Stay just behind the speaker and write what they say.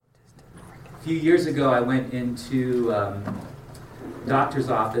A few years ago, I went into doctor's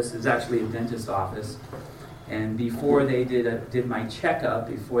office. It was actually a dentist's office. And before they did my checkup,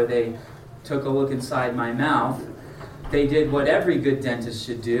 before they took a look inside my mouth, they did what every good dentist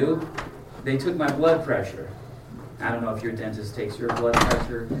should do. They took my blood pressure. I don't know if your dentist takes your blood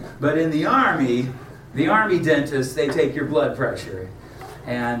pressure, but in the Army dentists, they take your blood pressure.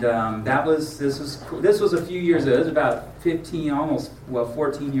 And this was a few years ago. It was about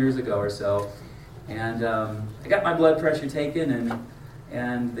 14 years ago or so. And I got my blood pressure taken,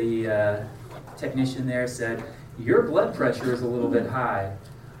 and the technician there said, "Your blood pressure is a little bit high."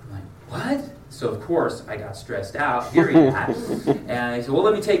 I'm like, "What?" So of course I got stressed out hearing that, and I said, "Well,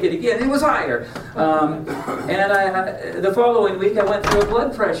 let me take it again." It was higher, and the following week I went through a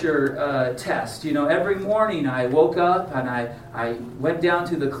blood pressure test. You know, every morning I woke up and I went down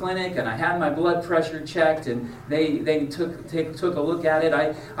to the clinic and I had my blood pressure checked, and they took a look at it.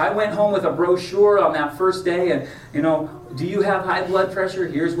 I went home with a brochure on that first day, and you know, do you have high blood pressure?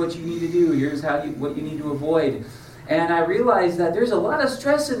 Here's what you need to do. Here's what you need to avoid. And I realized that there's a lot of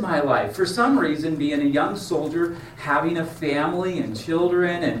stress in my life. For some reason, being a young soldier, having a family and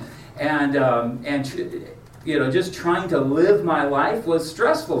children, and you know, just trying to live my life was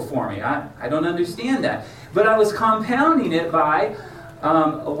stressful for me. I don't understand that. But I was compounding it by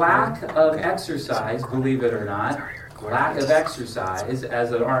lack of exercise, believe it or not, lack of exercise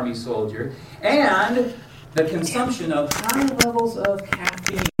as an Army soldier, and the consumption of high levels of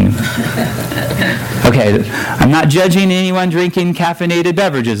caffeine. Okay, I'm not judging anyone drinking caffeinated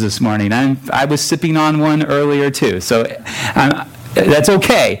beverages this morning. I was sipping on one earlier too, so that's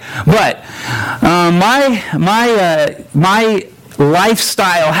okay. But my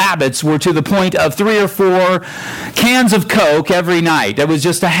lifestyle habits were to the point of 3 or 4 cans of Coke every night. It was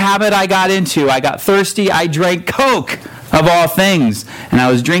just a habit I got into. I got thirsty, I drank Coke, of all things. And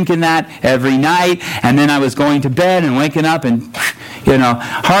I was drinking that every night, and then I was going to bed and waking up and, you know,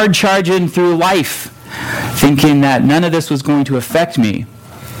 hard charging through life, thinking that none of this was going to affect me.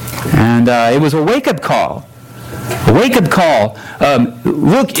 And it was a wake-up call. A wake-up call.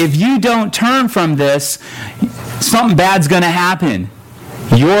 Look, if you don't turn from this, something bad's going to happen.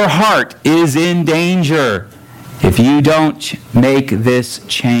 Your heart is in danger if you don't make this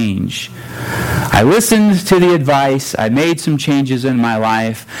change. I listened to the advice. I made some changes in my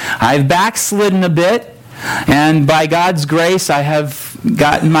life. I've backslidden a bit, and by God's grace, I have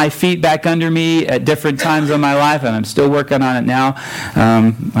gotten my feet back under me at different times in my life, and I'm still working on it now.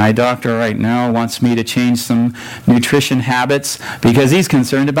 My doctor right now wants me to change some nutrition habits because he's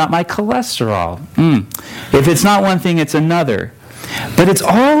concerned about my cholesterol. If it's not one thing, it's another. But it's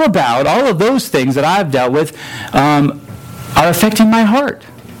all about, all of those things that I've dealt with are affecting my heart.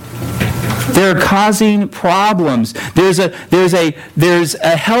 They're causing problems. There's a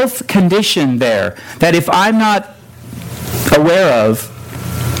health condition there that if I'm not aware of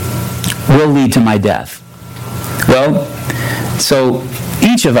will lead to my death. Well, so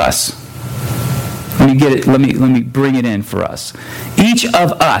each of us, let me bring it in for us. Each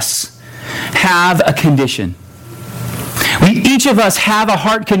of us have a condition. Each of us have a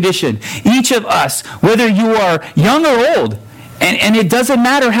heart condition. Each of us, whether you are young or old, and it doesn't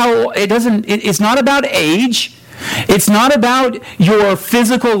matter how, it's not about age. It's not about your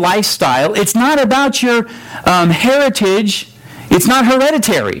physical lifestyle. It's not about your heritage. It's not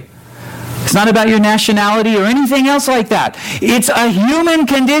hereditary. It's not about your nationality or anything else like that. It's a human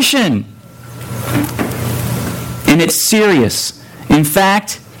condition. And it's serious. In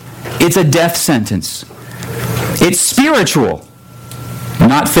fact, it's a death sentence. It's spiritual,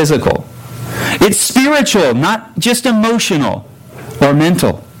 not physical. It's spiritual, not just emotional or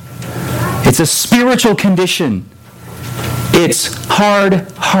mental. It's a spiritual condition. It's hard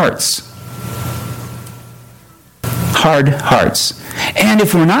hearts. Hard hearts. And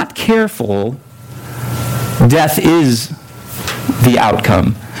if we're not careful, death is the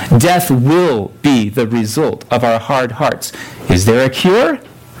outcome. Death will be the result of our hard hearts. Is there a cure?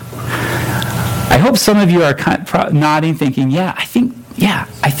 I hope some of you are nodding, thinking, I think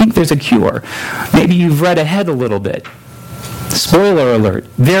there's a cure. Maybe you've read ahead a little bit. Spoiler alert.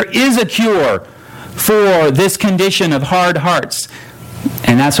 There is a cure for this condition of hard hearts.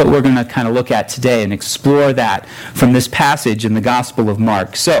 And that's what we're going to kind of look at today and explore that from this passage in the Gospel of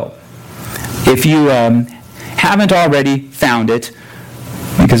Mark. So, if you haven't already found it,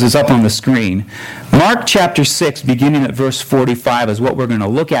 because it's up on the screen, Mark chapter 6, beginning at verse 45, is what we're going to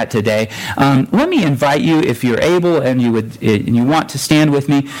look at today. Let me invite you, if you're able and you want to stand with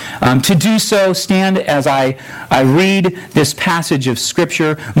me, to do so. Stand as I read this passage of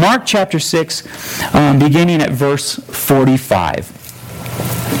Scripture. Mark chapter 6, beginning at verse 45.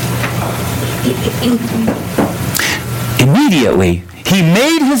 Immediately, he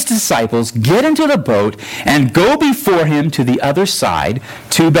made his disciples get into the boat and go before him to the other side,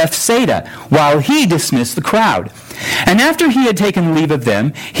 to Bethsaida, while he dismissed the crowd. And after he had taken leave of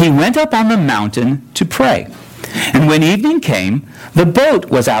them, he went up on the mountain to pray. And when evening came, the boat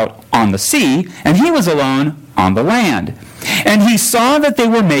was out on the sea, and he was alone on the land. And he saw that they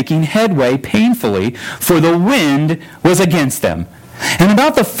were making headway painfully, for the wind was against them. And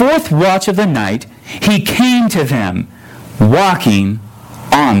about the fourth watch of the night, he came to them, walking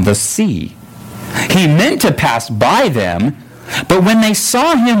on the sea. He meant to pass by them, but when they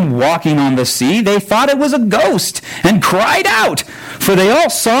saw him walking on the sea, they thought it was a ghost and cried out, for they all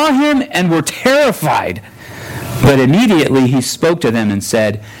saw him and were terrified. But immediately he spoke to them and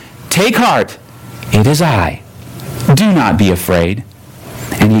said, "Take heart, it is I. Do not be afraid."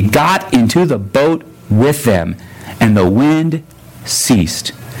 And he got into the boat with them, and the wind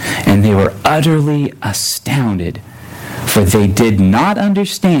ceased, and they were utterly astounded, for they did not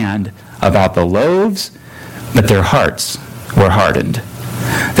understand about the loaves, but their hearts were hardened.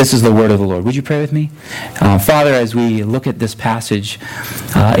 This is the word of the Lord. Would you pray with me? Father, as we look at this passage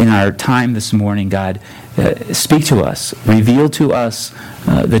in our time this morning, God, speak to us. Reveal to us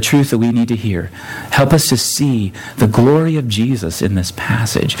the truth that we need to hear. Help us to see the glory of Jesus in this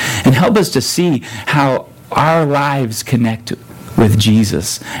passage. And help us to see how our lives connect with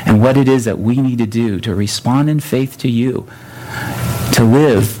Jesus and what it is that we need to do to respond in faith to you, to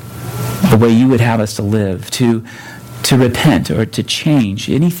live the way you would have us to live, to repent or to change.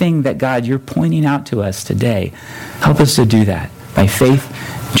 Anything that, God, you're pointing out to us today, help us to do that by faith,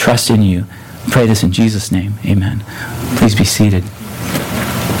 trust in you. Pray this in Jesus' name. Amen. Please be seated.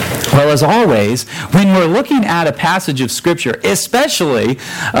 Well, as always, when we're looking at a passage of Scripture, especially,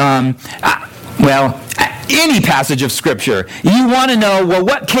 any passage of Scripture, you want to know, well,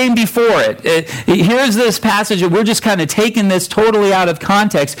 what came before it? Here's this passage, and we're just kind of taking this totally out of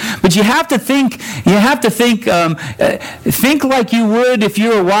context. But you have to think like you would if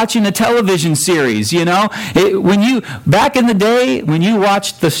you were watching a television series. You know, back in the day when you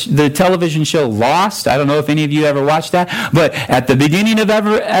watched the television show Lost. I don't know if any of you ever watched that, but at the beginning of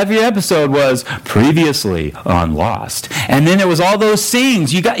every episode was previously on Lost, and then there was all those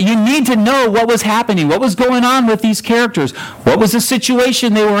scenes. You need to know what was happening, what was going on with these characters, what was the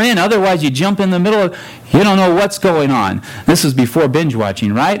situation they were in. Otherwise, you jump in the middle of, you don't know what's going on. This is before binge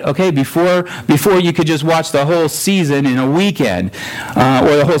watching, right? Okay, before you could just watch the whole season in a weekend,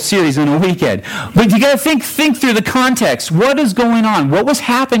 or the whole series in a weekend. But you got to think through the context. What is going on? What was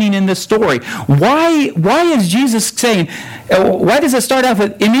happening in this story? Why is Jesus saying? Why does it start off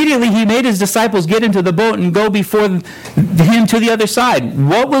with immediately he made his disciples get into the boat and go before him to the other side?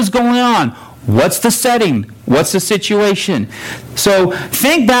 What was going on? What's the setting? What's the situation? So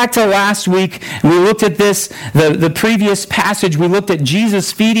think back to last week. We looked at this, the previous passage. We looked at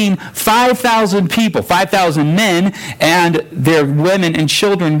Jesus feeding 5,000 people, 5,000 men, and their women and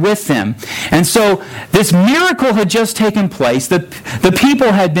children with them. And so this miracle had just taken place. The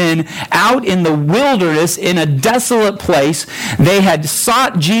people had been out in the wilderness in a desolate place. They had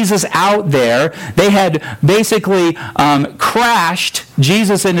sought Jesus out there. They had basically crashed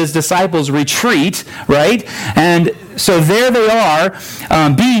Jesus and his disciples' retreat, right? And so there they are,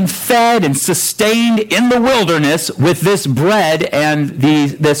 being fed and sustained in the wilderness with this bread and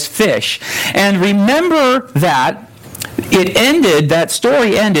this fish. And remember that that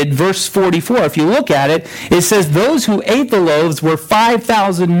story ended, verse 44. If you look at it, it says those who ate the loaves were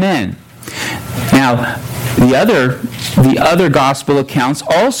 5,000 men. Now, the other gospel accounts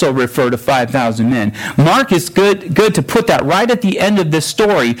also refer to 5,000 men. Mark is good to put that right at the end of this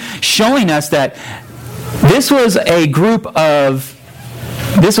story, showing us that this was an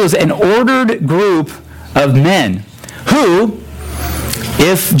ordered group of men who,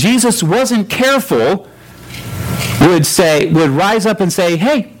 if Jesus wasn't careful, would rise up and say,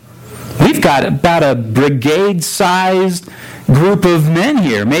 "Hey, we've got about a brigade-sized group of men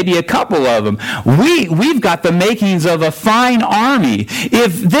here, maybe a couple of them. We've got the makings of a fine army.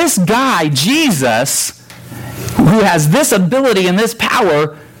 If this guy, Jesus, who has this ability and this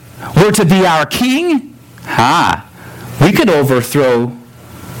power, were to be our king, we could overthrow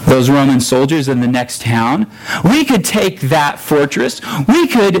those Roman soldiers in the next town. We could take that fortress. We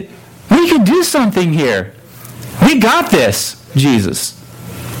could do something here. We got this, Jesus."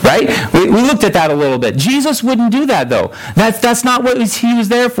 Right? We looked at that a little bit. Jesus wouldn't do that, though. That's not what he was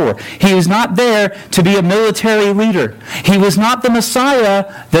there for. He was not there to be a military leader. He was not the Messiah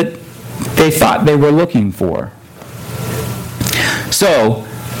that they thought they were looking for. So,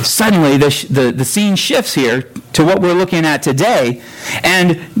 suddenly the scene shifts here to what we're looking at today.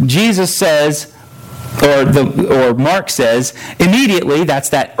 And Jesus says, or Mark says, immediately, that's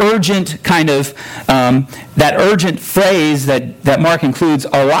that urgent kind of, that urgent phrase that Mark includes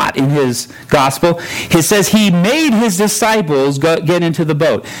a lot in his gospel. He says he made his disciples get into the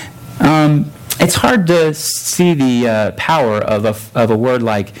boat. It's hard to see the power of a word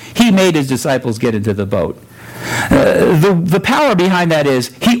like, he made his disciples get into the boat. The power behind that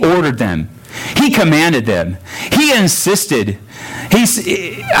is he ordered them. He commanded them. He insisted.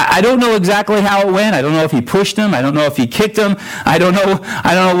 I don't know exactly how it went. I don't know if he pushed them. I don't know if he kicked them. I don't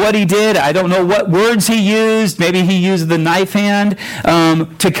know what he did. I don't know what words he used. Maybe he used the knife hand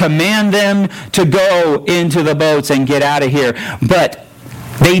to command them to go into the boats and get out of here. But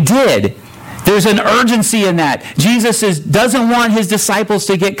they did. There's an urgency in that. Jesus doesn't want his disciples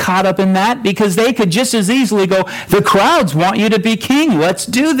to get caught up in that, because they could just as easily go, the crowds want you to be king. Let's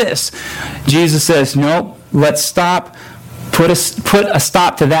do this. Jesus says, no, let's stop. Put a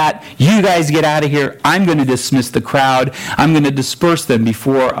stop to that. You guys get out of here. I'm going to dismiss the crowd. I'm going to disperse them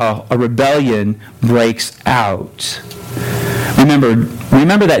before a rebellion breaks out.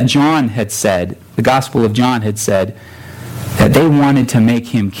 Remember that John had said, the Gospel of John had said, that they wanted to make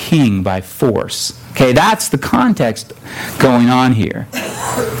him king by force. Okay, that's the context going on here.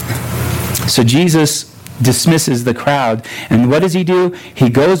 So Jesus dismisses the crowd, and what does he do? He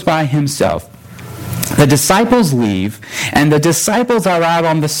goes by himself. The disciples leave, and the disciples are out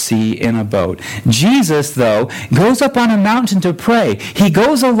on the sea in a boat. Jesus, though, goes up on a mountain to pray. He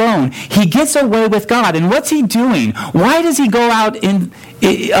goes alone. He gets away with God. And what's he doing? Why does he go out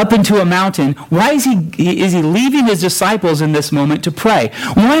up into a mountain? Why is he leaving his disciples in this moment to pray?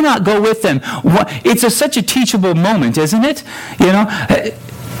 Why not go with them? It's such a teachable moment, isn't it? You know,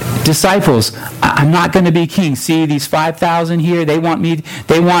 disciples, I'm not going to be king. See these 5,000 here? They want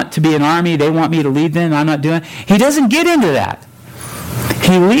to be an army. They want me to lead them. I'm not doing it. He doesn't get into that.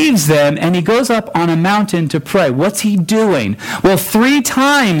 He leaves them and he goes up on a mountain to pray. What's he doing? Well, 3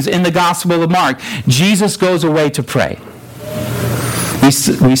 times in the Gospel of Mark, Jesus goes away to pray.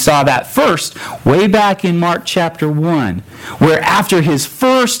 We saw that first way back in Mark chapter 1, where after his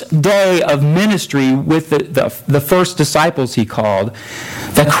first day of ministry with the first disciples he called,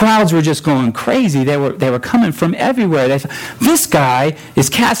 the crowds were just going crazy. They were coming from everywhere. They thought, this guy is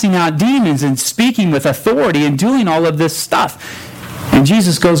casting out demons and speaking with authority and doing all of this stuff. And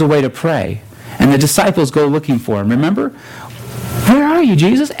Jesus goes away to pray. And the disciples go looking for him. Remember? Where are you,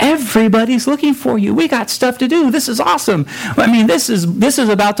 Jesus? Everybody's looking for you. We got stuff to do. This is awesome. I mean, this is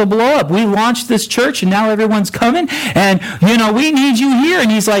about to blow up. We launched this church, and now everyone's coming, and, we need you here.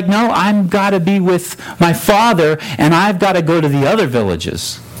 And he's like, no, I've got to be with my Father, and I've got to go to the other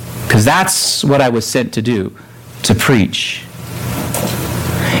villages, because that's what I was sent to do, to preach.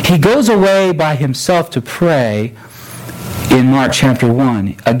 He goes away by himself to pray in Mark chapter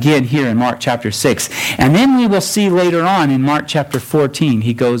 1, again here in Mark chapter 6. And then we will see later on in Mark chapter 14,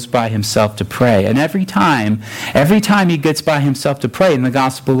 he goes by himself to pray. And every time he gets by himself to pray in the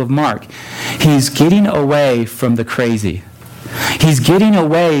Gospel of Mark, he's getting away from the crazy. He's getting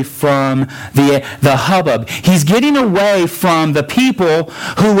away from the hubbub. He's getting away from the people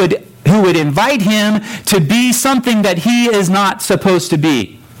who would invite him to be something that he is not supposed to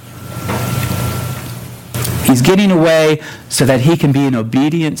be. He's getting away so that he can be an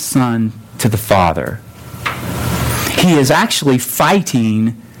obedient son to the Father. He is actually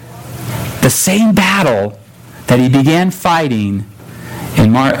fighting the same battle that he began fighting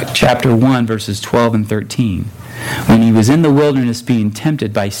in Mark chapter 1, verses 12 and 13, when he was in the wilderness being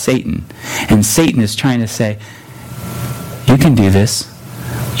tempted by Satan. And Satan is trying to say, you can do this.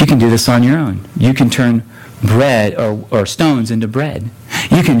 You can do this on your own. You can turn bread or stones into bread.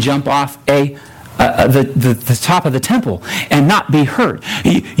 You can jump off the top of the temple and not be hurt.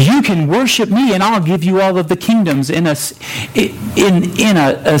 You can worship me, and I'll give you all of the kingdoms in a snap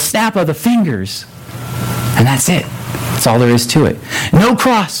of the fingers. And that's it. That's all there is to it. No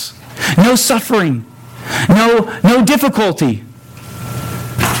cross, no suffering, no difficulty.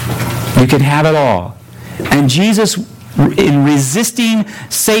 You can have it all. And Jesus, in resisting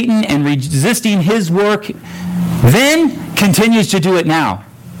Satan and resisting his work, then continues to do it now.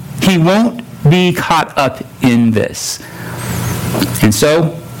 He won't be caught up in this. And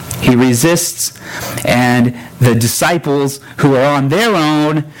so he resists, and the disciples who are on their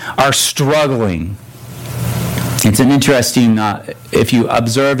own are struggling. It's an interesting, if you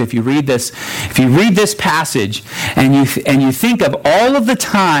read this passage, and you think of all of the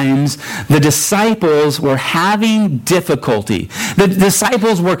times the disciples were having difficulty. The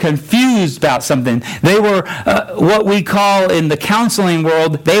disciples were confused about something. They were what we call in the counseling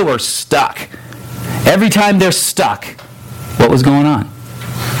world, they were stuck. Every time they're stuck, what was going on?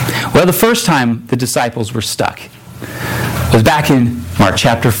 Well, the first time the disciples were stuck was back in Mark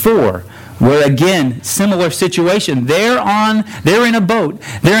chapter 4, where again, similar situation. They're in a boat,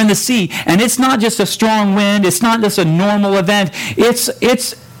 they're in the sea, and it's not just a strong wind, it's not just a normal event, it's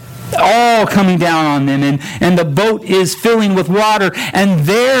all coming down on them, and the boat is filling with water, and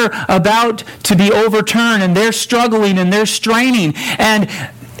they're about to be overturned, and they're struggling, and they're straining, and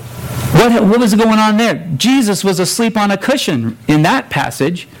what was going on there? Jesus was asleep on a cushion in that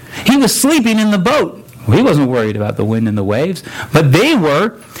passage. He was sleeping in the boat. He wasn't worried about the wind and the waves, but they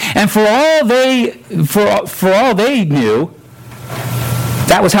were, and for all they knew,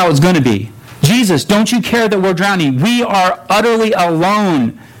 that was how it's going to be. Jesus, don't you care that we're drowning? We are utterly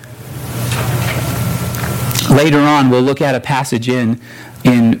alone. Later on, we'll look at a passage in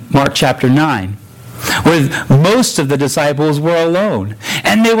Mark chapter 9, where most of the disciples were alone,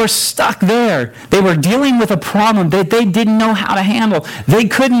 and they were stuck there. They were dealing with a problem that they didn't know how to handle. They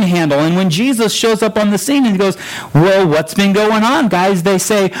couldn't handle. And when Jesus shows up on the scene and he goes, well, what's been going on, guys? They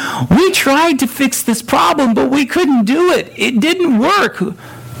say, we tried to fix this problem, but we couldn't do it. It didn't work.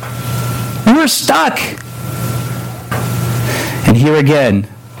 We were stuck. And here again,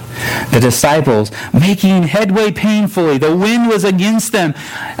 the disciples making headway painfully. The wind was against them.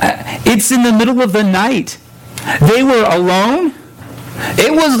 It's in the middle of the night. They were alone.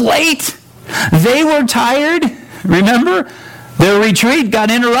 It was late. They were tired. Remember? Their retreat got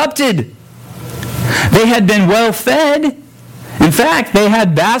interrupted. They had been well fed. In fact, they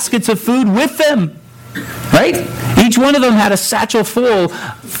had baskets of food with them. Right? Each one of them had a satchel full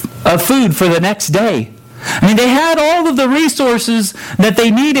of food for the next day. I mean, they had all of the resources that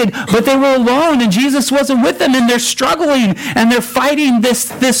they needed, but they were alone, and Jesus wasn't with them, and they're struggling, and they're fighting this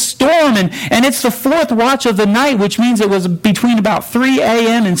storm, and it's the fourth watch of the night, which means it was between about 3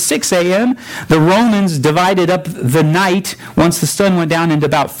 a.m. and 6 a.m. The Romans divided up the night once the sun went down into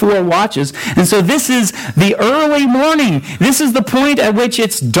about 4 watches, and so this is the early morning. This is the point at which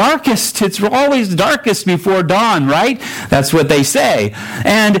it's darkest. It's always darkest before dawn, right? That's what they say.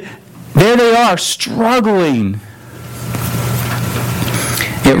 And there they are, struggling.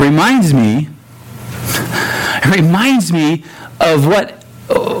 It reminds me of what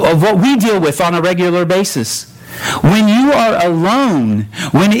we deal with on a regular basis. When you are alone,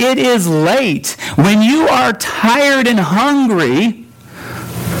 when it is late, when you are tired and hungry,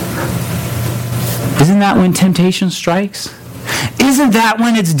 isn't that when temptation strikes? Isn't that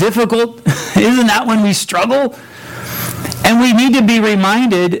when it's difficult? Isn't that when we struggle? And we need to be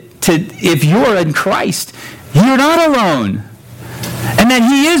reminded if you're in Christ, you're not alone. And that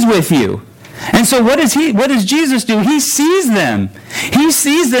He is with you. And so what does Jesus do? He sees them. He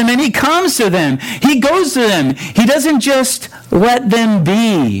sees them and He comes to them. He goes to them. He doesn't just let them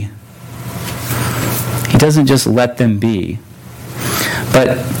be. He doesn't just let them be.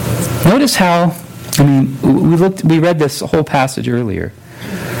 But notice how, we read this whole passage earlier.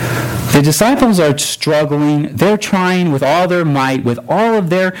 The disciples are struggling. They're trying with all their might, with all of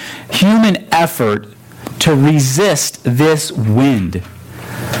their human effort to resist this wind,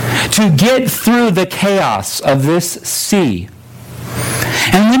 to get through the chaos of this sea.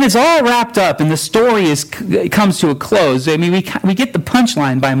 And when it's all wrapped up and the story comes to a close, we get the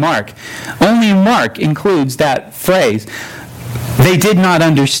punchline by Mark. Only Mark includes that phrase. They did not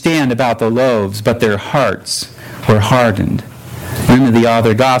understand about the loaves, but their hearts were hardened. Remember, the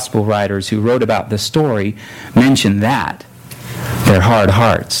other gospel writers who wrote about the story mentioned that. Their hard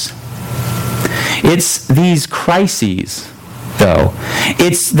hearts. It's these crises, though.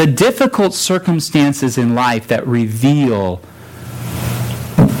 It's the difficult circumstances in life that reveal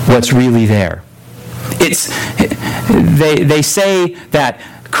what's really there. They say that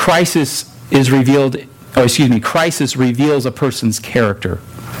crisis reveals a person's character.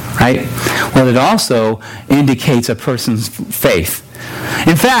 Right? Well, it also indicates a person's faith.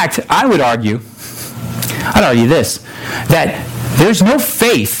 In fact, I'd argue this, that there's no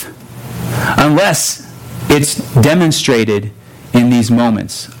faith unless it's demonstrated in these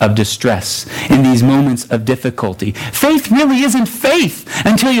moments of distress, in these moments of difficulty. Faith really isn't faith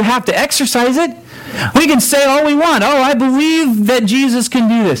until you have to exercise it. We can say all we want. Oh, I believe that Jesus can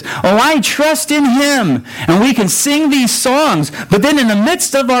do this. Oh, I trust in Him. And we can sing these songs. But then in the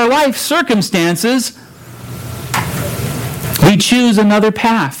midst of our life circumstances, we choose another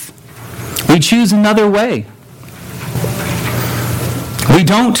path. We choose another way. We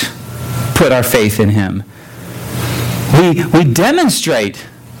don't put our faith in Him. We demonstrate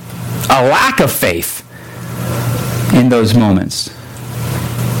a lack of faith in those moments.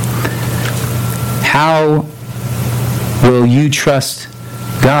 How will you trust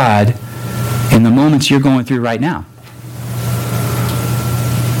God in the moments you're going through right now.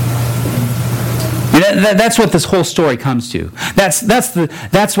 That's what this whole story comes to. That's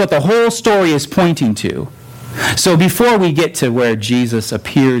what the whole story is pointing to. So before we get to where Jesus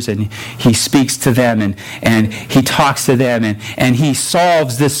appears and he speaks to them and he talks to them and he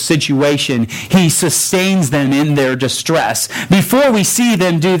solves this situation, he sustains them in their distress. Before we see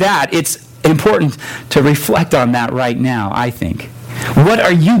them do that, it's important to reflect on that right now, I think. What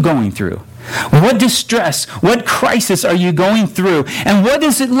are you going through? What distress, what crisis are you going through? And what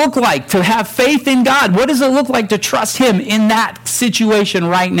does it look like to have faith in God? What does it look like to trust him in that situation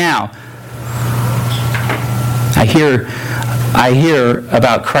right now? I hear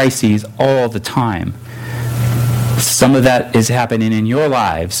about crises all the time. Some of that is happening in your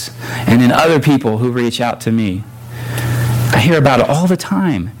lives and in other people who reach out to me. I hear about it all the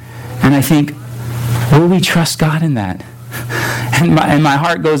time. And I think, will we trust God in that? And my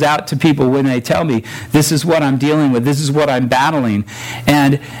heart goes out to people when they tell me, this is what I'm dealing with, this is what I'm battling.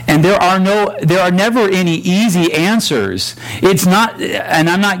 And there are never any easy answers. It's not, and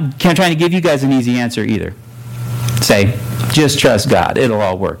I'm not trying to give you guys an easy answer either. Say, just trust God, it'll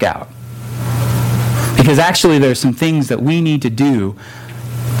all work out. Because actually there's some things that we need to do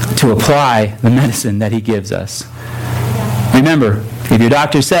to apply the medicine that he gives us. Remember, if your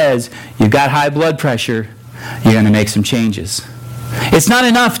doctor says you've got high blood pressure, you're going to make some changes. It's not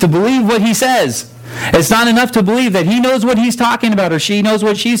enough to believe what he says. It's not enough to believe that he knows what he's talking about or she knows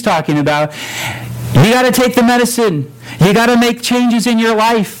what she's talking about. You got to take the medicine. You got to make changes in your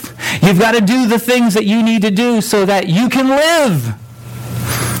life. You've got to do the things that you need to do so that you can live.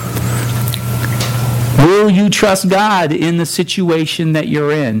 Will you trust God in the situation that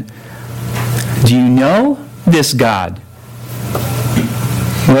you're in? Do you know this God?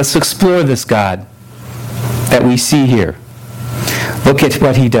 Let's explore this God that we see here. Look at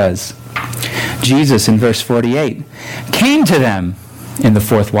what he does. Jesus, in verse 48, came to them in the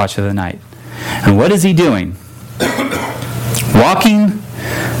fourth watch of the night. And what is he doing? Walking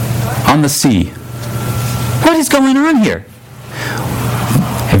on the sea. What is going on here?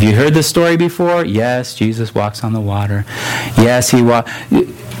 Have you heard this story before? Yes, Jesus walks on the water. Yes, he walks.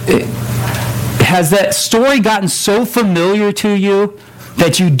 Has that story gotten so familiar to you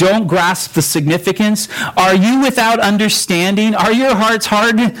that you don't grasp the significance? Are you without understanding? Are your hearts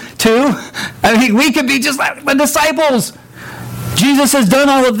hard too? I mean, we could be just like the disciples. Jesus has done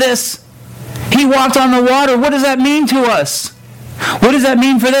all of this. He walked on the water. What does that mean to us? What does that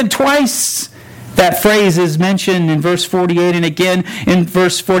mean for them? Twice that phrase is mentioned in verse 48 and again in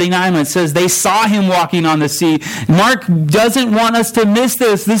verse 49 when it says they saw him walking on the sea. Mark doesn't want us to miss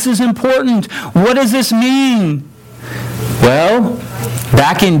this. This is important. What does this mean? Well,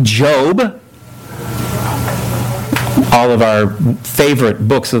 back in Job, all of our favorite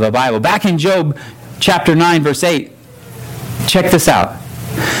books of the Bible, back in Job chapter 9, verse 8, check this out.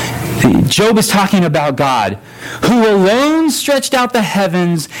 Job is talking about God, who alone stretched out the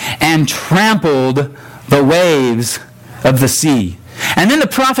heavens and trampled the waves of the sea. And then the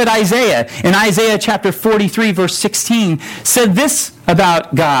prophet Isaiah, in Isaiah chapter 43, verse 16, said this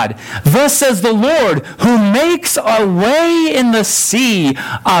about God. Thus says the Lord, who makes a way in the sea,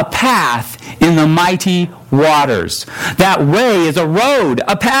 a path in the mighty waters. That way is a road,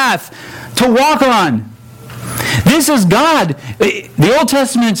 a path to walk on. This is God. The Old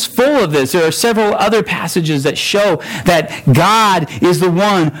Testament's full of this. There are several other passages that show that God is the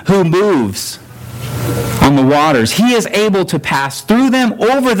one who moves on the waters. He is able to pass through them,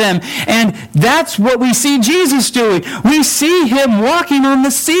 over them, and that's what we see Jesus doing. We see him walking on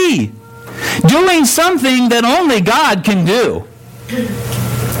the sea, doing something that only God can do.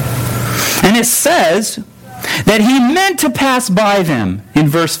 And it says that he meant to pass by them in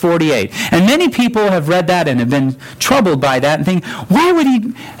verse 48. And many people have read that and have been troubled by that and think, what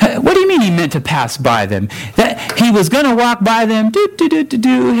do you mean he meant to pass by them? That he was going to walk by them,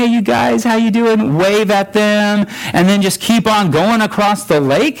 hey you guys, how you doing? Wave at them, and then just keep on going across the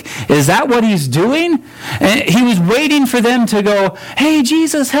lake? Is that what he's doing? And he was waiting for them to go, hey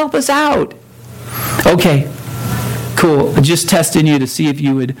Jesus, help us out. Okay, cool. Just testing you to see if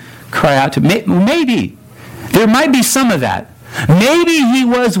you would cry out to me. Maybe. There might be some of that. Maybe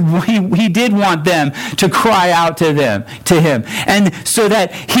he did want them to cry out to him, and so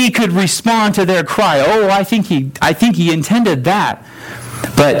that he could respond to their cry. Oh, I think he intended that.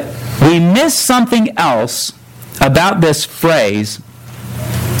 But we miss something else about this phrase.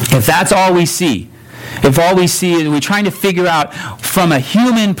 If that's all we see, if all we see is we're trying to figure out from a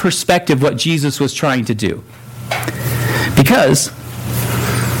human perspective what Jesus was trying to do, because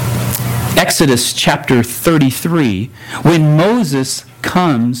Exodus chapter 33, when Moses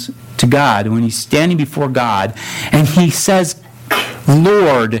comes to God, when he's standing before God, and he says,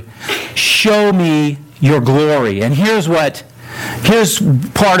 Lord, show me your glory. And here's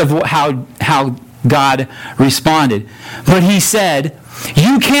part of how God responded. But he said,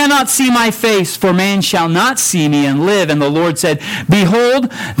 you cannot see my face, for man shall not see me and live. And the Lord said,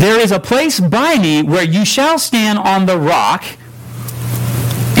 behold, there is a place by me where you shall stand on the rock,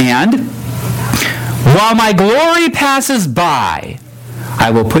 and while my glory passes by, I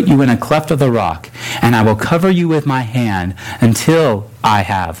will put you in a cleft of the rock, and I will cover you with my hand until I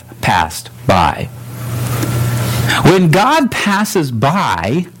have passed by. When God passes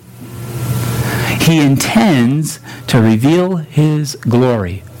by, he intends to reveal his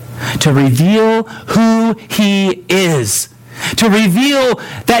glory, to reveal who he is, to reveal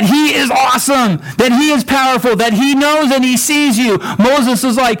that he is awesome, that he is powerful, that he knows and he sees you. Moses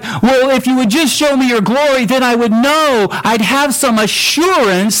is like, well, if you would just show me your glory, then I would know, I'd have some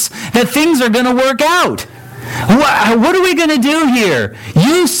assurance that things are going to work out. What are we going to do here?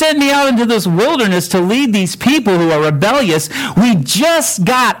 You sent me out into this wilderness to lead these people who are rebellious. We just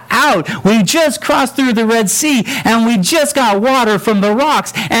got out. We just crossed through the Red Sea, and we just got water from the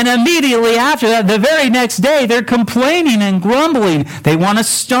rocks. And immediately after that, the very next day, they're complaining and grumbling. They want to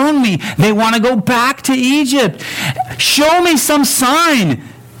stone me. They want to go back to Egypt. Show me some sign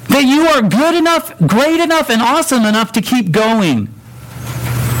that you are good enough, great enough, and awesome enough to keep going.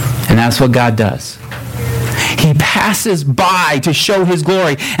 And that's what God does. He passes by to show his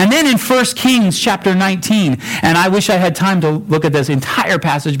glory. And then in 1 Kings chapter 19, and I wish I had time to look at this entire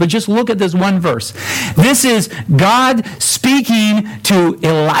passage, but just look at this one verse. This is God speaking to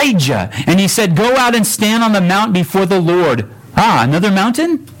Elijah. And he said, go out and stand on the mount before the Lord. Ah, another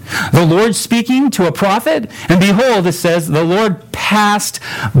mountain? The Lord speaking to a prophet? And behold, it says, the Lord passed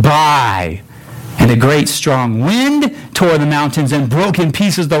by. And a great strong wind tore the mountains and broke in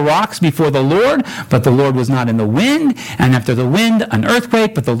pieces the rocks before the Lord, but the Lord was not in the wind. And after the wind, an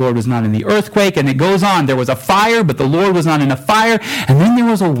earthquake, but the Lord was not in the earthquake. And it goes on. There was a fire, but the Lord was not in the fire. And then there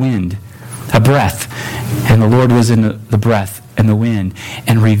was a wind, a breath. And the Lord was in the breath and the wind,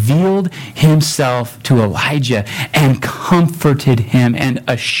 and revealed himself to Elijah and comforted him and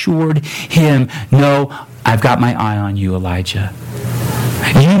assured him, no, I've got my eye on you, Elijah.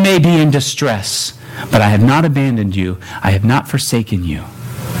 You may be in distress, but I have not abandoned you. I have not forsaken you.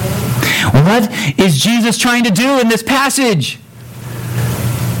 What is Jesus trying to do in this passage?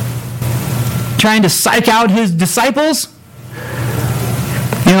 Trying to psych out his disciples?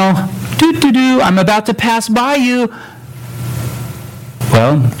 You know, I'm about to pass by you.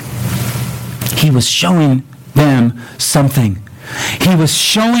 Well, he was showing them something. He was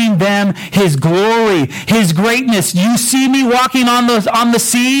showing them his glory, his greatness. Do you see me walking on the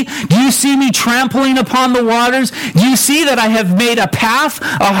sea? Do you see me trampling upon the waters? Do you see that I have made a path,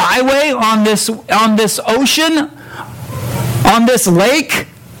 a highway on this ocean, on this lake?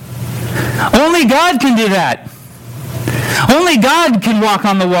 Only God can do that. Only God can walk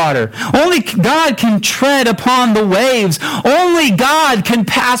on the water. Only God can tread upon the waves. Only God can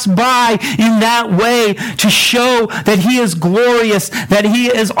pass by in that way to show that he is glorious, that he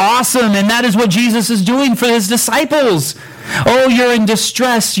is awesome, and that is what Jesus is doing for his disciples. Oh, you're in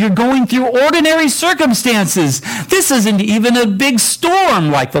distress. You're going through ordinary circumstances. This isn't even a big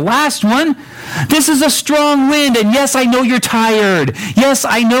storm like the last one. This is a strong wind, and yes, I know you're tired. Yes,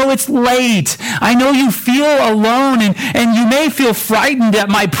 I know it's late. I know you feel alone, and you may feel frightened at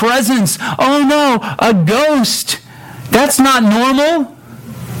my presence. Oh no, a ghost. That's not normal.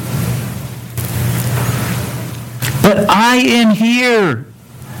 But I am here.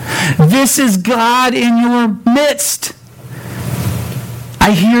 This is God in your midst.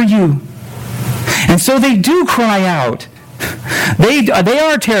 I hear you. And so they do cry out. They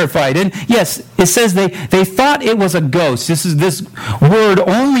are terrified. And yes, it says they thought it was a ghost. This word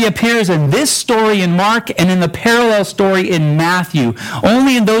only appears in this story in Mark and in the parallel story in Matthew.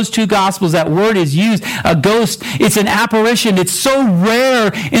 Only in those two Gospels that word is used. A ghost, it's an apparition. It's so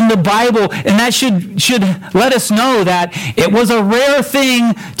rare in the Bible, and that should let us know that it was a rare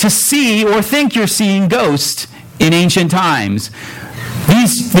thing to see or think you're seeing ghosts in ancient times.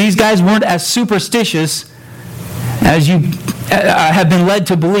 These guys weren't as superstitious as you have been led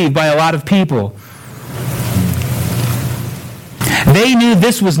to believe by a lot of people. They knew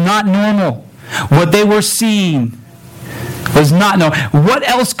this was not normal. What they were seeing was not normal. What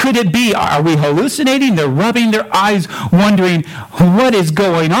else could it be? Are we hallucinating? They're rubbing their eyes, wondering, what is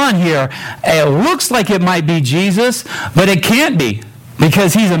going on here? It looks like it might be Jesus, but it can't be,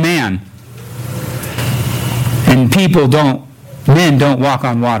 because he's a man. And men don't walk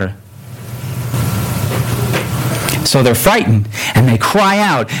on water. So they're frightened, and they cry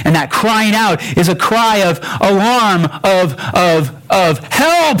out. And that crying out is a cry of alarm, of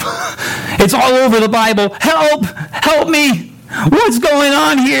help. It's all over the Bible. Help! Help me! What's going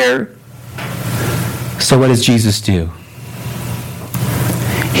on here? So what does Jesus do?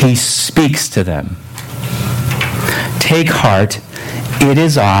 He speaks to them. Take heart, it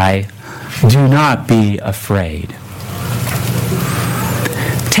is I. Do not be afraid.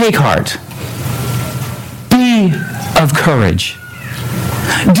 Take heart. Be of courage.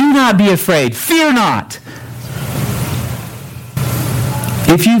 Do not be afraid. Fear not.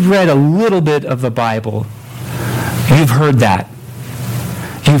 If you've read a little bit of the Bible, you've heard that.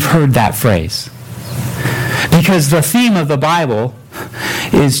 You've heard that phrase. Because the theme of the Bible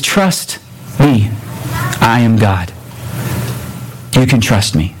is trust me. I am God. You can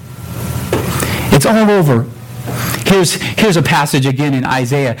trust me. It's all over. Here's a passage again in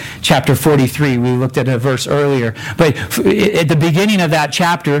Isaiah chapter 43. We looked at a verse earlier. But at the beginning of that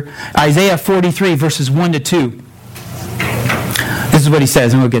chapter, Isaiah 43, verses 1 to 2. This is what he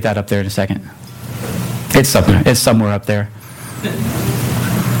says, and we'll get that up there in a second. It's somewhere up there.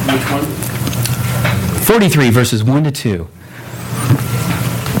 Which one? 43, verses 1 to 2.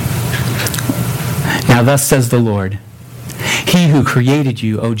 Now thus says the Lord, He who created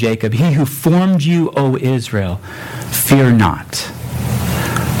you, O Jacob, He who formed you, O Israel, fear not,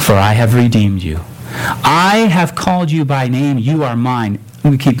 for I have redeemed you. I have called you by name, you are mine.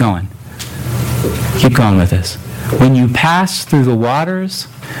 We keep going. Keep going with this. When you pass through the waters,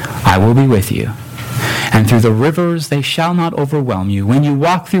 I will be with you. And through the rivers, they shall not overwhelm you. When you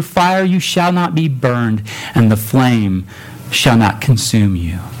walk through fire, you shall not be burned, and the flame shall not consume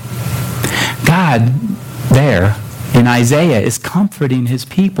you. God, there in Isaiah, is comforting his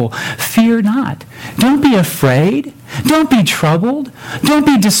people. Fear not. Don't be afraid. Don't be troubled. Don't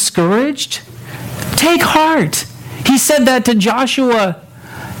be discouraged. Take heart. He said that to Joshua.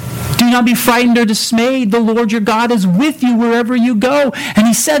 Do not be frightened or dismayed. The Lord your God is with you wherever you go. And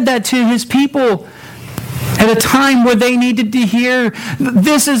he said that to his people at a time where they needed to hear,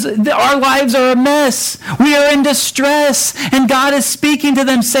 our lives are a mess. We are in distress. And God is speaking to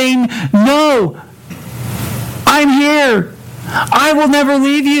them saying, no, I'm here. I will never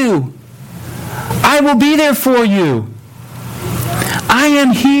leave you. I will be there for you. I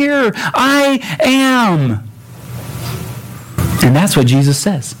am here. I am. And that's what Jesus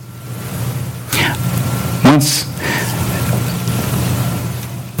says. Once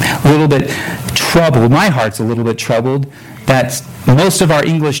a little bit troubled, my heart's a little bit troubled, that most of our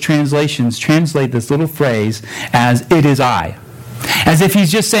English translations translate this little phrase as, it is I. As if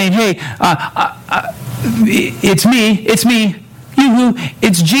he's just saying, hey, it's me,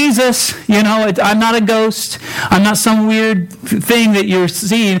 it's Jesus, I'm not a ghost, I'm not some weird thing that you're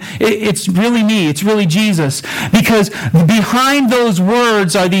seeing, it's really me, it's really Jesus. Because behind those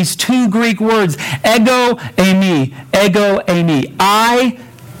words are these two Greek words, ego eimi, I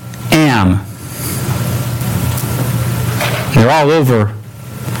am. They're all over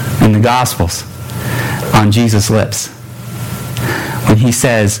in the Gospels on Jesus' lips. When he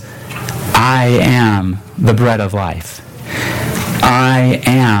says, I am the bread of life. I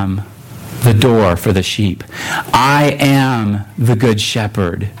am the door for the sheep. I am the good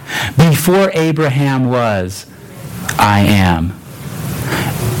shepherd. Before Abraham was, I am.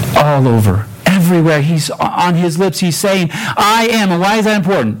 All over, everywhere he's on his lips, he's saying, I am. And why is that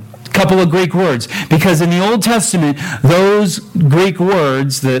important? Couple of Greek words, because in the Old Testament, those Greek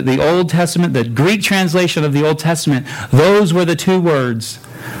words, the Old Testament, the Greek translation of the Old Testament, those were the two words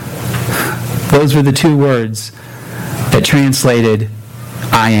that translated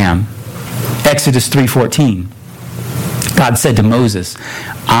I am. Exodus 3:14. God said to Moses,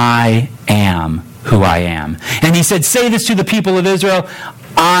 I am who I am. And he said, say this to the people of Israel,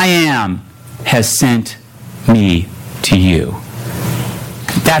 I am has sent me to you.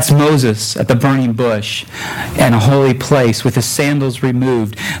 That's Moses at the burning bush in a holy place with his sandals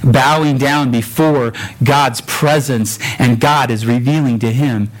removed, bowing down before God's presence, and God is revealing to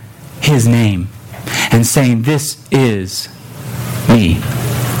him his name and saying, this is me.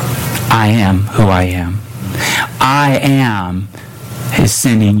 I am who I am. I am is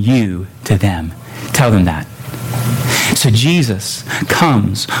sending you to them. Tell them that. So Jesus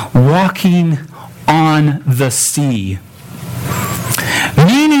comes walking on the sea,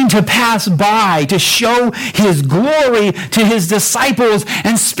 meaning to pass by, to show his glory to his disciples,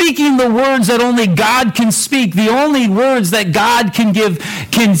 and speaking the words that only God can speak, the only words that God can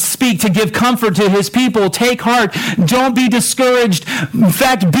speak to give comfort to his people. Take heart, don't be discouraged. In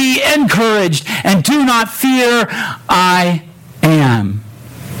fact, be encouraged, and do not fear. I am.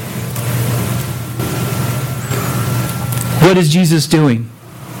 What is Jesus doing?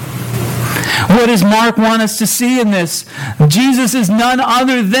 What does Mark want us to see in this? Jesus is none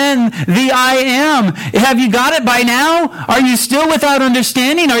other than the I am. Have you got it by now? Are you still without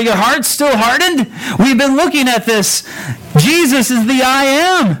understanding? Are your hearts still hardened? We've been looking at this. Jesus is the I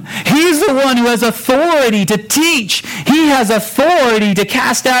am. He's the one who has authority to teach. He has authority to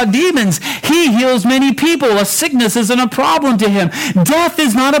cast out demons. He heals many people. A sickness isn't a problem to him. Death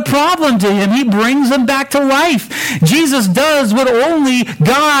is not a problem to him. He brings them back to life. Jesus does what only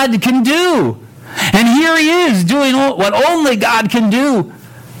God can do. And here he is doing what only God can do.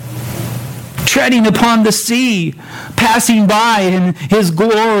 Treading upon the sea, passing by in his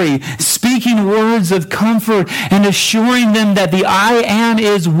glory, speaking words of comfort and assuring them that the I am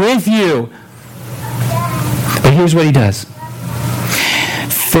is with you. But here's what he does.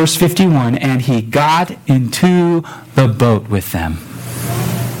 Verse 51, and he got into the boat with them.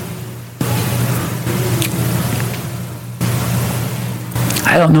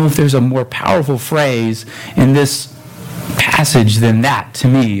 I don't know if there's a more powerful phrase in this passage than that to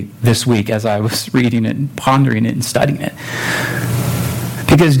me this week as I was reading it and pondering it and studying it.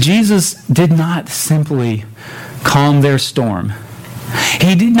 Because Jesus did not simply calm their storm.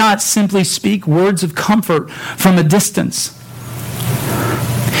 He did not simply speak words of comfort from a distance.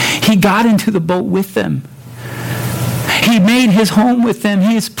 He got into the boat with them. He made his home with them,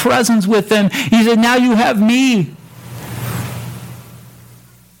 his presence with them. He said, now you have me.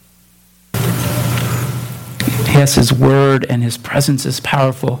 Yes, his word and his presence is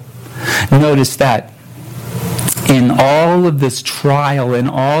powerful. Notice that in all of this trial, in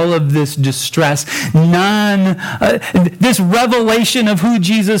all of this distress, this revelation of who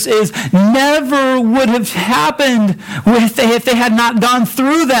Jesus is never would have happened if they had not gone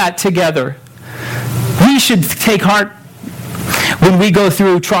through that together. We should take heart when we go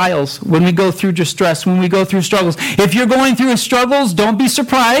through trials, when we go through distress, when we go through struggles. If you're going through struggles, don't be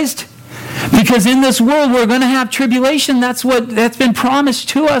surprised. Because in this world we're going to have tribulation. That's been promised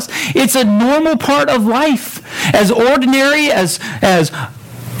to us. It's a normal part of life. As ordinary as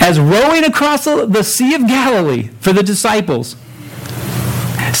rowing across the Sea of Galilee for the disciples.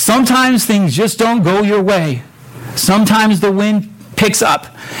 Sometimes things just don't go your way. Sometimes the wind picks up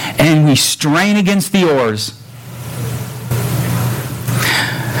and we strain against the oars.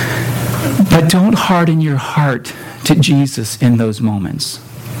 But don't harden your heart to Jesus in those moments.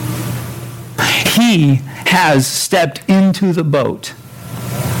 He has stepped into the boat.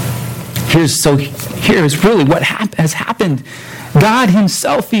 Here's really what has happened. God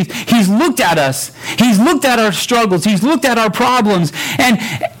himself, he's looked at us. He's looked at our struggles. He's looked at our problems. And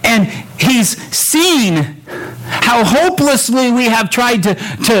he's seen how hopelessly we have tried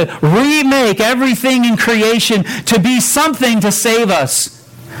to remake everything in creation to be something to save us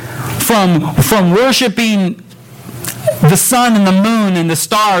from worshiping the sun and the moon and the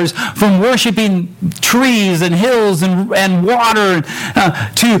stars, from worshiping trees and hills and water,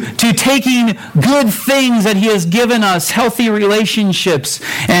 to taking good things that he has given us, healthy relationships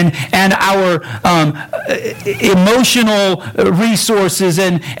and our emotional resources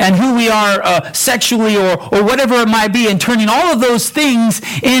and who we are sexually or whatever it might be, and turning all of those things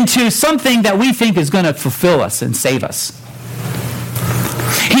into something that we think is going to fulfill us and save us.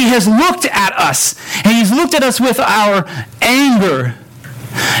 He has looked at us, and he's looked at us with our anger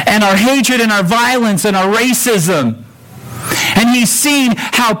and our hatred and our violence and our racism. And he's seen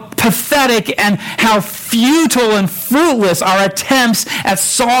how pathetic and how futile and fruitless our attempts at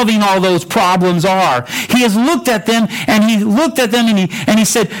solving all those problems are. He has looked at them, and he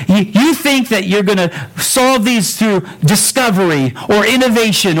said, you think that you're going to solve these through discovery or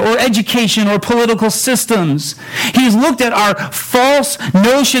innovation or education or political systems. He's looked at our false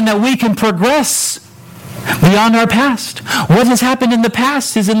notion that we can progress beyond our past. What has happened in the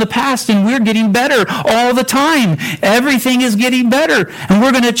past is in the past, and we're getting better all the time. Everything is getting better, and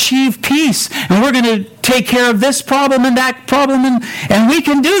we're going to achieve peace, and we're going to take care of this problem and that problem, and we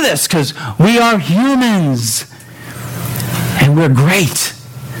can do this because we are humans, and we're great,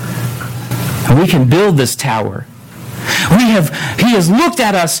 and we can build this tower. He has looked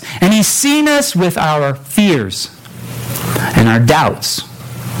at us, and he's seen us with our fears and our doubts,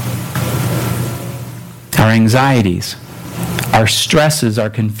 our anxieties, our stresses,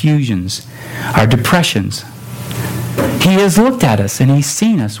 our confusions, our depressions. He has looked at us and he's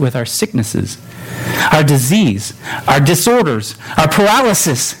seen us with our sicknesses, our disease, our disorders, our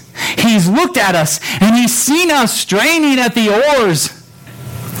paralysis. He's looked at us and he's seen us straining at the oars.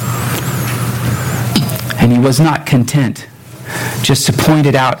 And he was not content just to point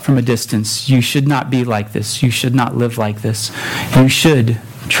it out from a distance. You should not be like this. You should not live like this. You should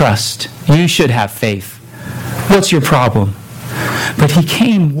trust. You should have faith. What's your problem? But he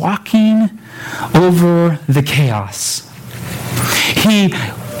came walking over the chaos. He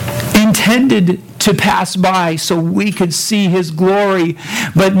intended to pass by so we could see his glory.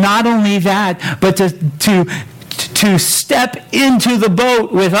 But not only that, but to step into the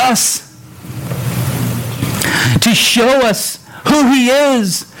boat with us. To show us who he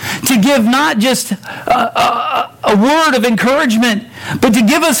is. To give not just a word of encouragement, but to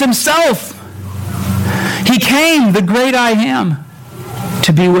give us himself. He came, the great I am,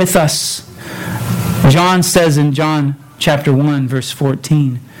 to be with us. John says in John chapter 1, verse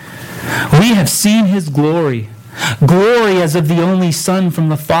 14, we have seen his glory, glory as of the only Son from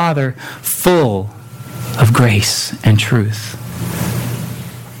the Father, full of grace and truth.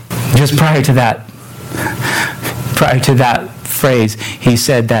 Just prior to that phrase, he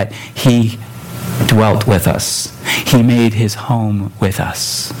said that he dwelt with us. He made his home with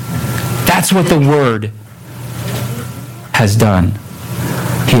us. That's what the Word has done.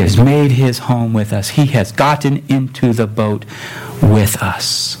 He has made his home with us. He has gotten into the boat with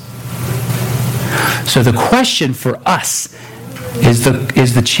us. So the question for us is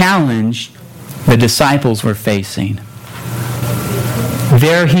the challenge the disciples were facing.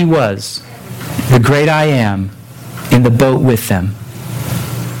 There he was, the great I am, in the boat with them.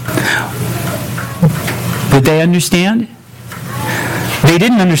 Did they understand? They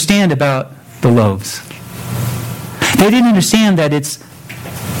didn't understand about the loaves. They didn't understand that it's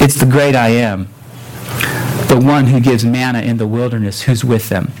the great I am, the one who gives manna in the wilderness, who's with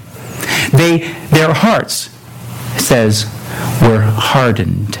them. Their hearts, it says, were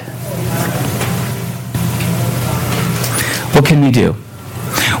hardened. What can we do?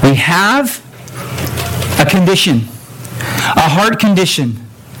 We have a condition, a heart condition.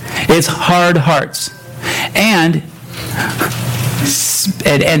 It's hard hearts. And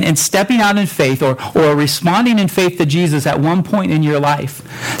stepping out in faith or responding in faith to Jesus at one point in your life,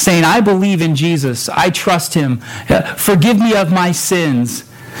 saying, I believe in Jesus, I trust him, forgive me of my sins,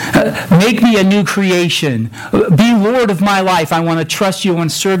 make me a new creation, be Lord of my life, I want to trust you, I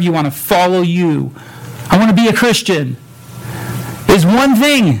want to serve you, I want to follow you, I want to be a Christian, is one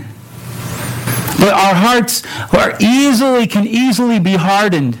thing. But our hearts can easily be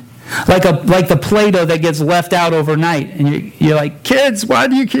hardened. Like the Play-Doh that gets left out overnight. And you're like, kids, why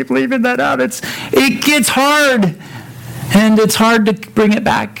do you keep leaving that out? It gets hard. And it's hard to bring it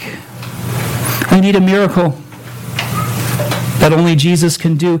back. We need a miracle that only Jesus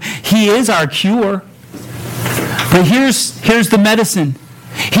can do. He is our cure. But here's the medicine.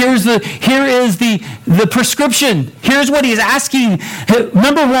 Here is the prescription. Here's what he's asking.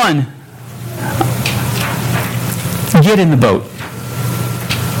 Number one, get in the boat.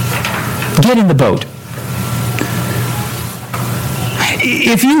 Get in the boat.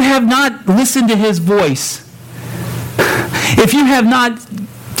 If you have not listened to his voice, if you have not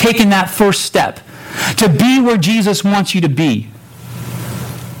taken that first step to be where Jesus wants you to be,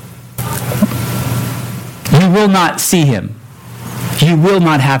 you will not see him. You will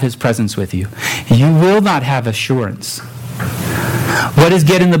not have his presence with you. You will not have assurance. What does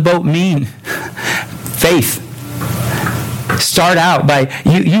get in the boat mean? Faith. Start out by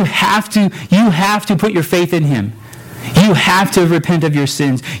you have to put your faith in him. You have to repent of your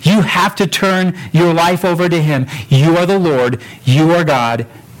sins. You have to turn your life over to him. You are the Lord. You are God.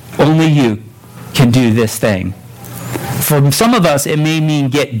 Only you can do this thing. For some of us, it may mean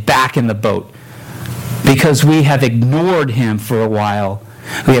get back in the boat because we have ignored him for a while.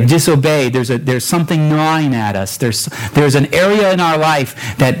 We have disobeyed. There's something gnawing at us. There's an area in our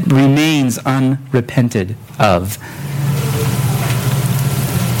life that remains unrepented of.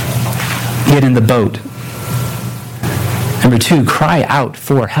 Get in the boat. Number two, cry out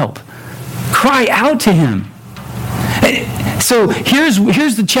for help. Cry out to him. So here's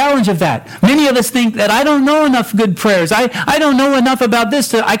the challenge of that. Many of us think that I don't know enough good prayers. I don't know enough about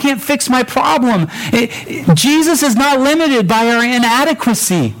this. I can't fix my problem. Jesus is not limited by our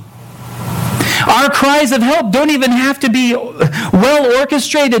inadequacy. Our cries of help don't even have to be well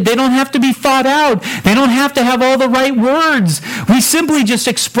orchestrated. They don't have to be thought out. They don't have to have all the right words. We simply just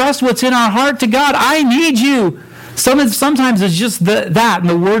express what's in our heart to God. I need you. Sometimes it's just that in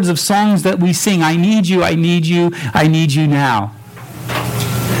the words of songs that we sing. I need you, I need you, I need you now.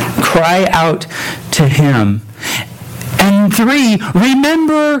 Cry out to him. And three,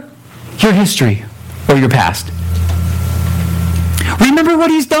 remember your history or your past. Remember what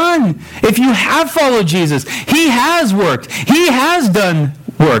he's done. If you have followed Jesus, he has worked. He has done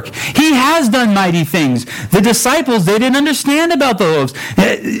work. He has done mighty things. The disciples, they didn't understand about the loaves.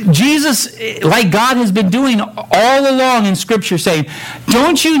 Jesus, like God has been doing all along in Scripture, saying,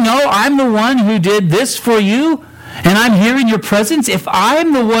 don't you know I'm the one who did this for you? And I'm here in your presence. If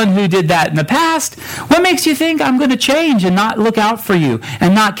I'm the one who did that in the past, what makes you think I'm going to change and not look out for you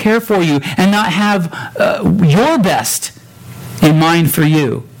and not care for you and not have your best in mind for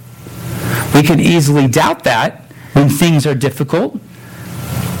you? We can easily doubt that when things are difficult.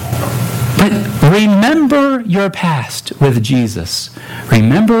 But remember your past with Jesus.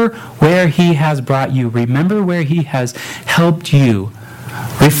 Remember where he has brought you. Remember where he has helped you.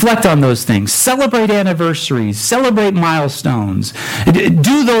 Reflect on those things. Celebrate anniversaries. Celebrate milestones.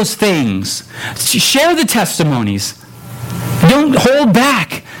 Do those things. Share the testimonies. Don't hold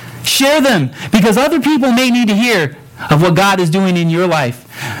back. Share them, because other people may need to hear of what God is doing in your life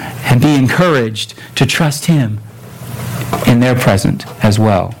and be encouraged to trust him in their present as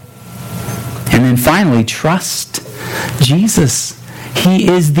well. And then finally, trust Jesus. He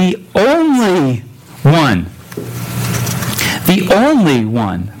is the only one. The only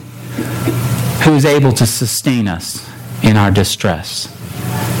one who is able to sustain us in our distress.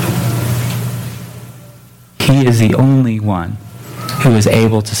 He is the only one who is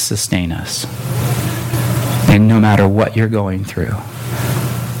able to sustain us. And no matter what you're going through.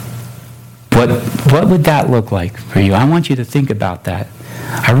 What would that look like for you? I want you to think about that.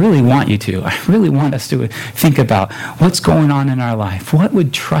 I really want you to. I really want us to think about what's going on in our life. What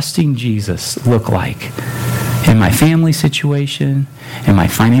would trusting Jesus look like? In my family situation, in my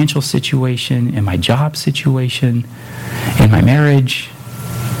financial situation, in my job situation, in my marriage,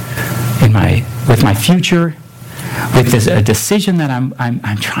 with my future, with a decision that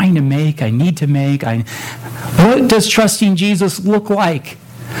I'm trying to make, I need to make. What does trusting Jesus look like?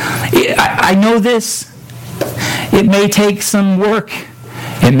 I know this. It may take some work.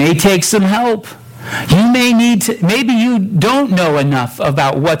 It may take some help. You may need to, maybe you don't know enough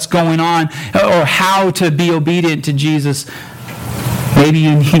about what's going on or how to be obedient to Jesus. Maybe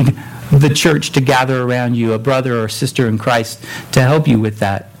you need the church to gather around you, a brother or sister in Christ, to help you with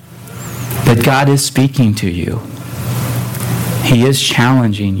that. But God is speaking to you. He is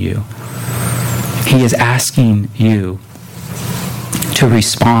challenging you. He is asking you to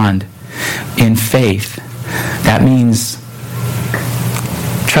respond in faith. That means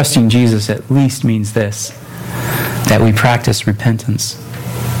trusting Jesus at least means this, that we practice repentance,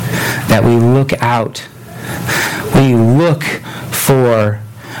 that we look out,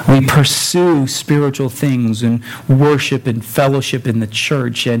 we pursue spiritual things and worship and fellowship in the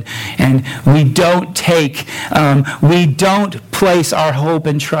church, and we don't place our hope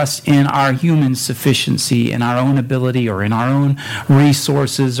and trust in our human sufficiency, in our own ability, or in our own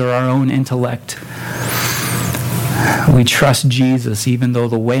resources or our own intellect. We trust Jesus even though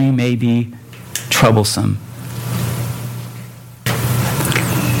the way may be troublesome.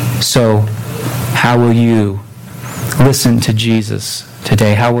 So, how will you listen to Jesus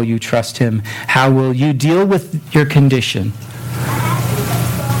today? How will you trust him? How will you deal with your condition?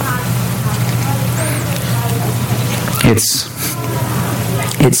 It's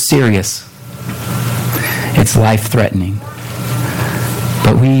serious. It's life-threatening.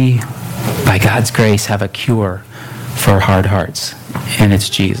 But we, by God's grace, have a cure for hard hearts, and it's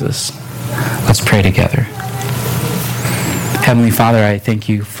Jesus. Let's pray together. Heavenly Father, I thank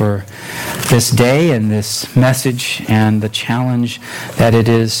you for this day and this message and the challenge that it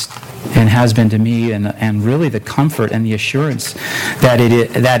is and has been to me, and really the comfort and the assurance that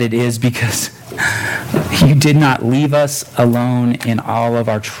it is, because you did not leave us alone in all of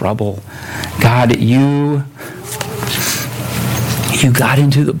our trouble. God, you got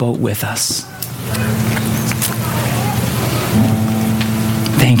into the boat with us.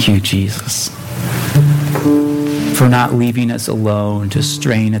 Thank you, Jesus, for not leaving us alone to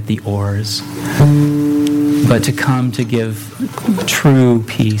strain at the oars, but to come to give true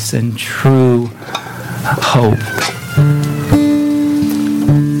peace and true hope.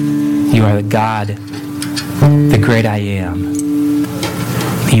 You are the God, the great I am,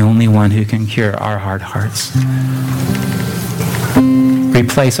 the only one who can cure our hard hearts.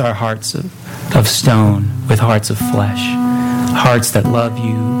 Replace our hearts of stone with hearts of flesh, hearts that love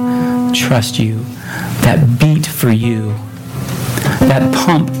you, trust you, that beat for you, that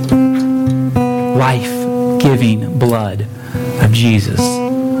pump life-giving blood of Jesus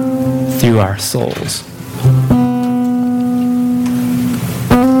through our souls.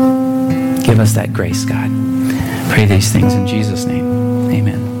 Give us that grace, God. Pray these things in Jesus' name.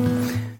 Amen.